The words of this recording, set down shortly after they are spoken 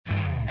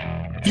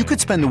You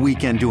could spend the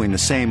weekend doing the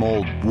same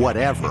old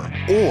whatever,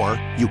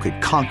 or you could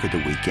conquer the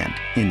weekend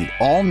in the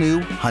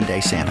all-new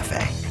Hyundai Santa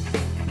Fe.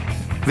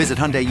 Visit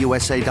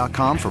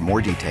HyundaiUSA.com for more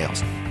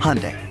details.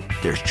 Hyundai,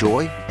 there's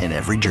joy in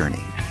every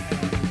journey.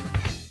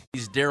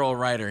 He's Daryl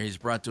Ryder. He's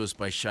brought to us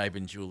by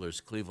Scheiben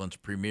Jewelers, Cleveland's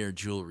premier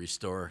jewelry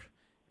store,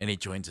 and he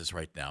joins us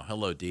right now.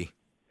 Hello, D.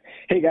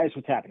 Hey, guys,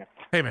 what's happening?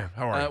 Hey, man,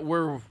 how are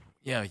you?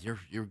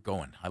 You're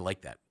going. I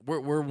like that.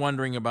 We're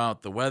wondering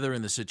about the weather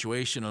and the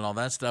situation and all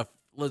that stuff.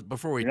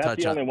 Before we You're not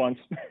touch the on, only ones.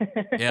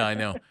 Yeah, I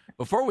know.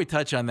 Before we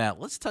touch on that,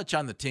 let's touch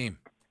on the team.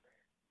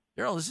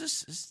 Daryl,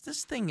 is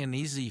this thing an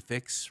easy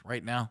fix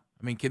right now?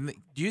 I mean,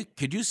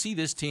 could you see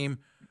this team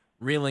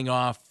reeling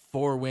off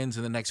 4 wins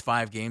in the next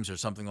 5 games or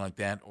something like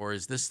that, or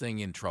is this thing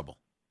in trouble?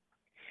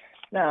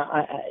 No,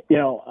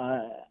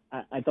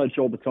 I thought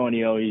Joel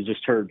Bitonio. You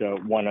just heard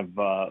one of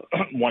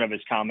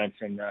his comments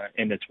in the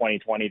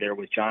 2020 there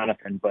with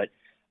Jonathan, but.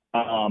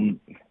 I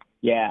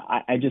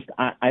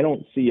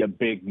don't see a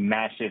big,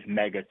 massive,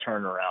 mega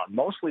turnaround,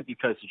 mostly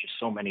because of just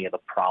so many of the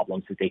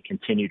problems that they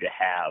continue to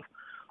have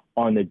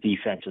on the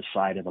defensive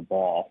side of the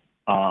ball.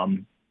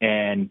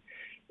 And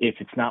if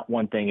it's not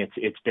one thing,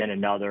 it's been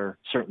another.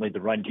 Certainly the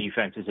run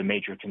defense is a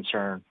major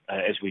concern.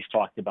 As we've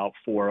talked about,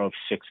 4 of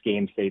 6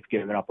 games, they've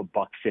given up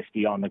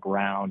 $150 on the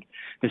ground.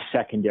 The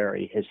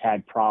secondary has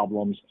had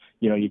problems.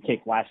 You know, you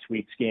take last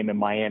week's game in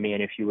Miami,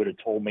 and if you would have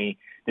told me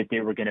that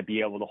they were going to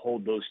be able to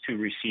hold those 2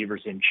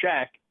 receivers in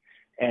check,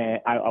 and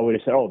I would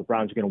have said, the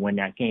Browns are going to win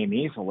that game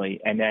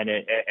easily. And then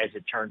as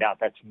it turned out,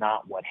 that's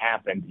not what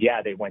happened.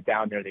 Yeah, they went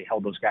down there. They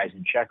held those guys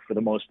in check for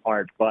the most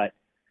part. But,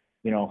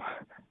 you know,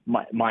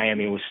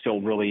 Miami was still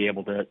really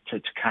able to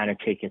kind of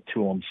take it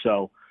to them.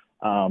 So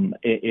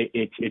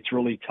it's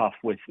really tough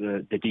with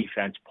the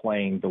defense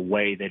playing the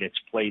way that it's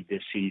played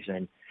this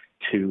season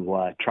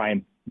to try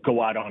and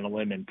go out on a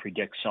limb and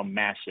predict some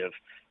massive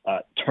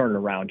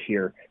turnaround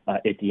here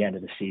at the end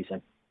of the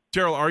season.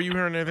 Daryl, are you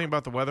hearing anything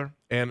about the weather?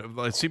 And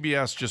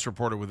CBS just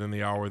reported within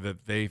the hour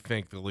that they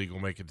think the league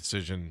will make a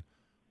decision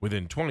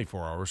within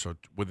 24 hours, so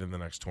within the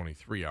next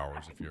 23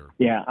 hours. If you're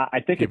I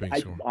think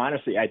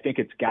honestly, I think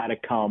it's got to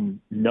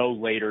come no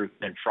later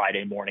than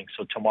Friday morning,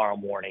 so tomorrow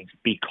morning,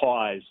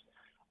 because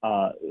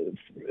 2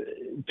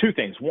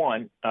 things.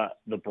 One,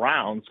 the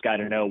Browns got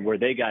to know where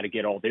they got to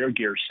get all their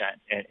gear sent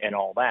and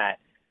all that.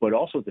 But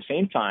also at the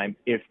same time,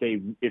 if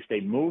they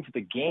move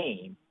the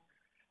game,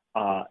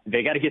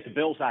 they got to get the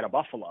Bills out of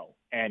Buffalo.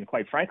 And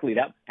quite frankly,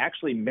 that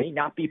actually may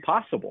not be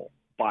possible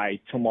by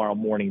tomorrow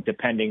morning,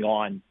 depending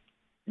on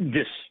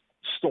this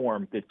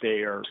storm that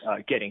they are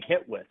getting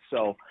hit with.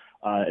 So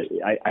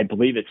I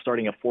believe it's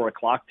starting at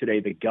 4:00 today.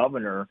 The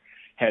governor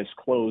has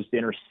closed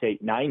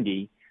Interstate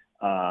 90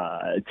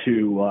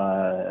 to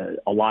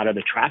a lot of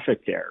the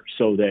traffic there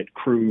so that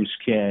crews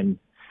can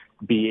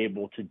be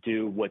able to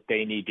do what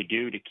they need to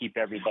do to keep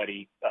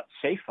everybody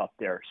safe up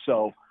there.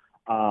 So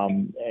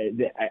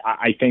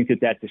I think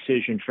that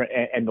decision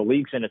and the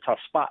league's in a tough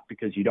spot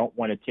because you don't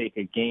want to take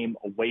a game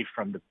away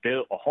from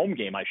a home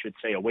game, I should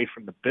say, away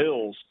from the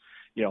Bills.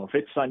 You know, if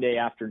it's Sunday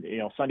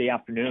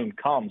afternoon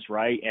comes,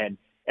 right, and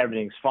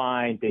everything's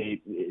fine,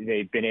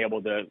 they've been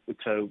able to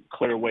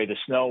clear away the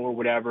snow or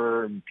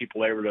whatever, and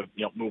people are able to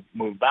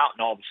move out,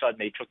 and all of a sudden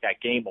they took that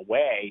game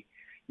away.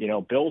 You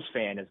know, Bills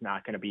fan is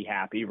not going to be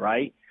happy,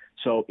 right?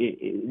 So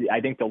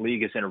I think the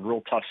league is in a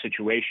real tough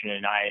situation,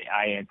 and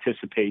I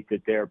anticipate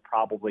that they're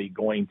probably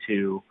going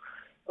to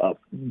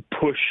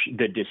push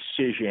the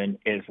decision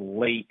as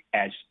late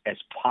as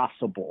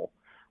possible,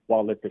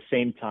 while at the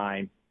same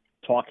time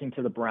talking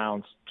to the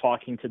Browns,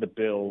 talking to the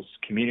Bills,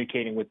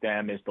 communicating with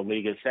them, as the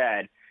league has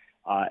said,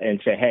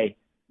 and say, hey,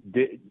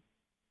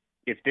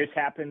 if this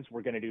happens,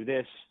 we're going to do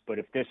this. But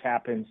if this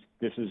happens,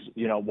 this is,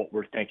 what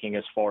we're thinking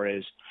as far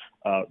as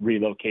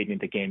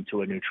relocating the game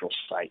to a neutral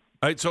site.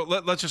 All right, so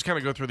let's just kind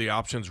of go through the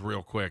options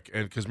real quick.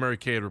 And because Mary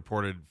Kay had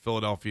reported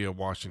Philadelphia,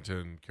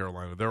 Washington,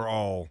 Carolina, they're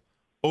all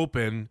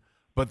open.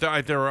 But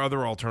there are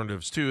other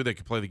alternatives, too. They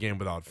could play the game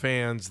without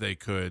fans. They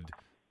could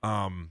they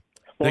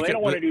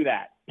don't want to do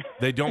that.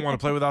 They don't want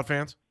to play without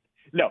fans?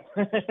 No.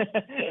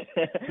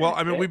 Well,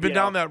 I mean, we've been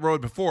down that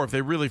road before. If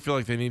they really feel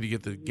like they need to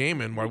get the game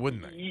in, why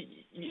wouldn't they?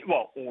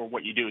 Well, or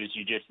what you do is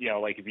you just,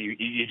 like if you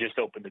just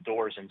open the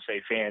doors and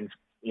say, fans,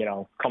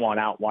 come on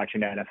out, watch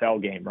an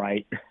NFL game,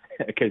 right?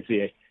 Because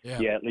you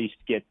at least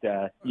get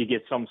you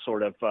get some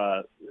sort of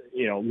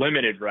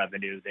limited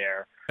revenue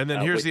there. And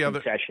then here's the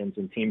other sessions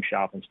and team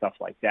shop and stuff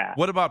like that.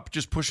 What about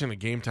just pushing the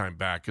game time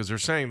back? Because they're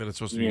saying that it's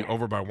supposed to be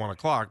over by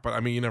 1:00, but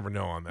I mean, you never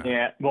know on that.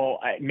 Yeah, well,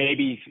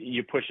 maybe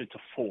you push it to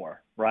 4,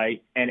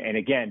 right? And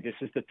again, this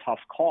is the tough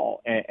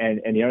call.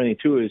 And the other thing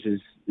too is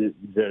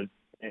the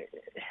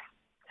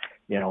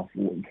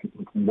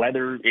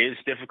weather is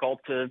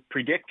difficult to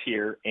predict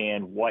here.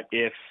 And what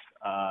if,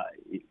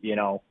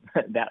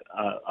 that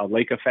a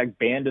lake effect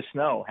band of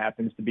snow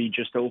happens to be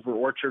just over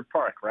Orchard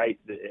Park, right?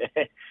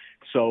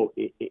 So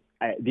the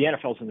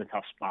NFL's in a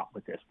tough spot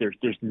with this.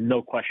 There's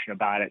no question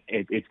about it.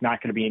 It's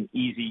not going to be an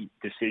easy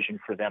decision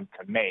for them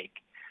to make.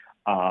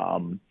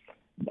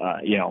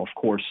 Of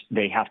course,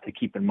 they have to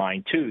keep in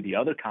mind, too, the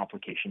other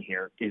complication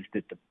here is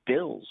that the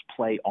Bills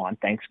play on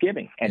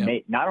Thanksgiving. And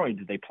they not only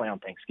do they play on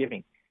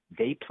Thanksgiving,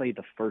 they play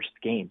the first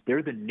game.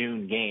 They're the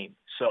noon game.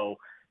 So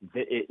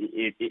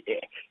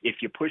if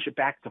you push it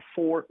back to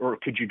 4, or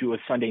could you do a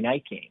Sunday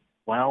night game?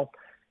 Well,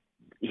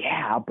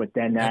 yeah, but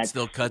then that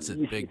still cuts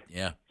it big.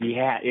 Yeah.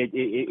 Yeah,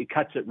 it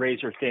cuts it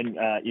razor thin,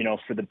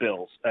 for the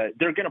Bills.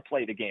 They're going to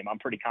play the game. I'm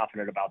pretty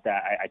confident about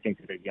that. I think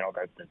that,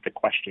 the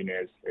question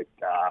is,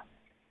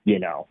 you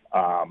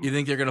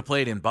think they're going to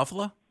play it in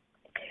Buffalo?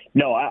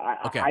 No,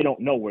 I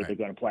don't know where they're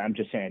going to play. I'm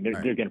just saying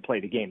they're going to play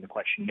the game. The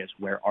question is,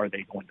 where are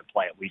they going to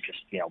play it? We just,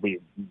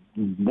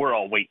 we're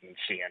all waiting and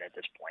seeing at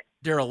this point.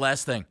 Daryl,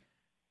 last thing.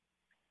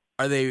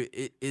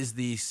 Is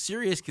the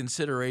serious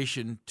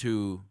consideration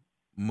to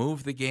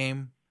move the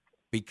game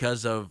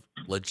because of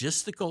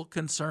logistical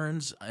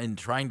concerns in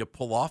trying to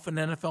pull off an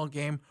NFL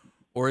game,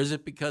 or is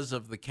it because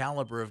of the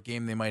caliber of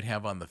game they might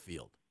have on the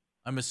field?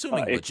 I'm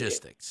assuming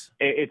logistics.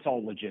 It's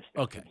all logistics.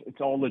 Okay. It's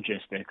all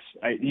logistics.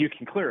 You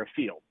can clear a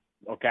field.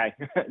 Okay.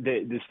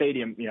 The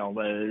stadium,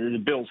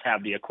 the Bills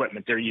have the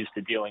equipment. They're used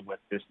to dealing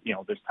with this,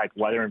 this type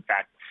of weather. In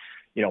fact,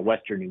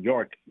 Western New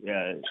York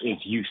is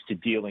used to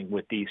dealing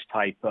with these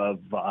type of,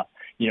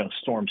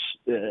 storms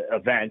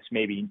events,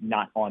 maybe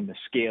not on the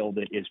scale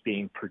that is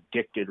being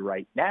predicted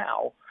right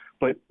now,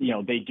 but,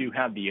 they do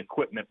have the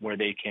equipment where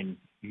they can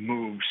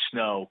move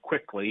snow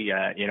quickly.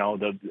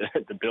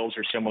 The Bills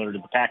are similar to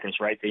the Packers,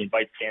 right? They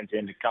invite fans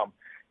in to come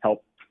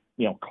help,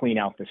 clean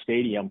out the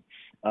stadium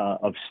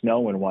of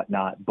snow and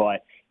whatnot.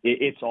 But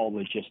it's all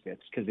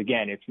logistics because,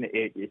 again,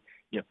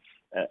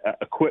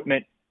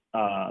 equipment.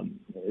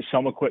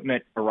 Some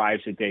equipment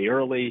arrives a day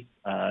early.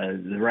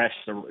 The rest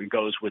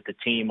goes with the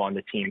team on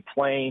the team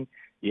plane.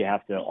 You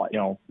have to,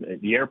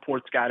 the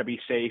airport's got to be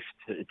safe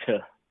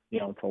to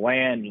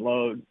land,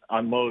 load,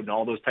 unload, and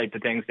all those type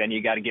of things. Then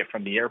you got to get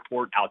from the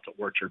airport out to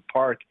Orchard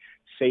Park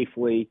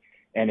safely.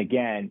 And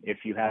again,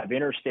 if you have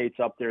interstates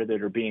up there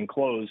that are being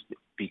closed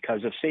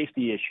because of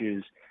safety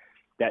issues,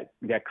 that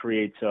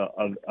creates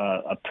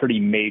a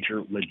pretty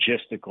major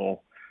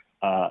logistical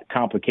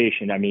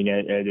complication. I mean,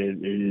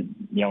 the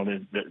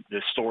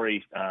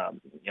story,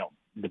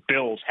 the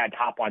Bills had to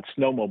hop on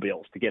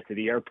snowmobiles to get to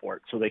the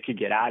airport so they could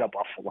get out of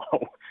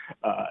Buffalo,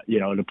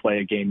 to play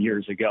a game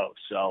years ago.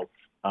 So,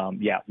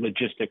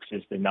 logistics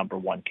is the number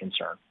one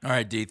concern. All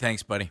right, D.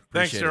 Thanks, buddy.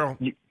 Thanks, Daryl.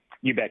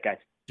 You bet, guys.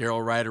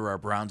 Daryl Ryder, our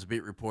Browns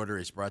beat reporter,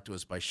 is brought to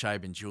us by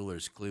Scheiben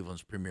Jewelers,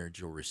 Cleveland's premier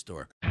jewelry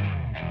store.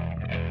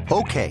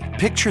 Okay,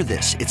 picture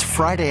this. It's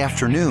Friday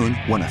afternoon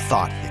when a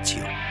thought hits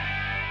you.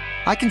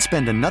 I can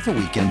spend another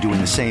weekend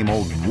doing the same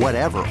old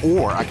whatever,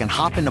 or I can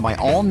hop into my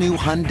all-new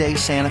Hyundai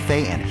Santa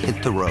Fe and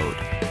hit the road.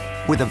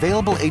 With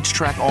available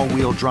H-Track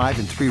all-wheel drive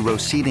and 3-row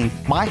seating,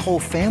 my whole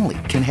family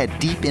can head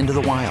deep into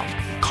the wild.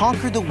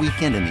 Conquer the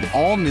weekend in the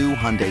all-new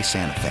Hyundai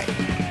Santa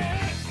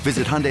Fe.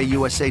 Visit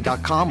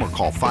HyundaiUSA.com or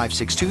call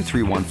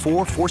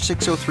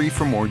 562-314-4603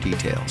 for more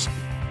details.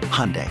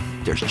 Hyundai,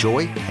 there's joy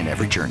in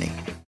every journey.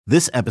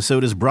 This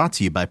episode is brought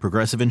to you by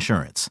Progressive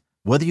Insurance.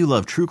 Whether you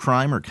love true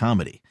crime or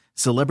comedy,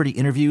 celebrity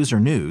interviews or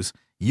news,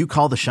 you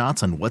call the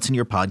shots on what's in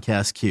your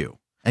podcast queue.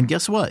 And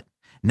guess what?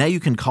 Now you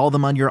can call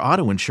them on your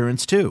auto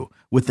insurance too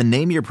with the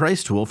Name Your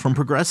Price tool from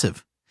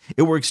Progressive.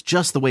 It works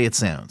just the way it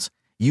sounds.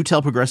 You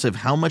tell Progressive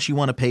how much you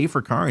want to pay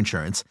for car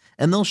insurance,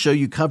 and they'll show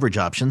you coverage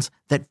options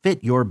that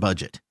fit your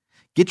budget.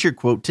 Get your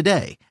quote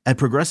today at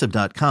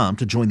Progressive.com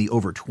to join the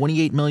over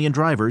 28 million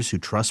drivers who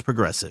trust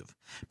Progressive.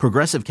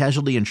 Progressive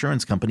Casualty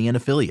Insurance Company and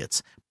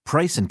Affiliates.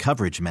 Price and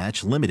coverage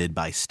match limited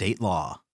by state law.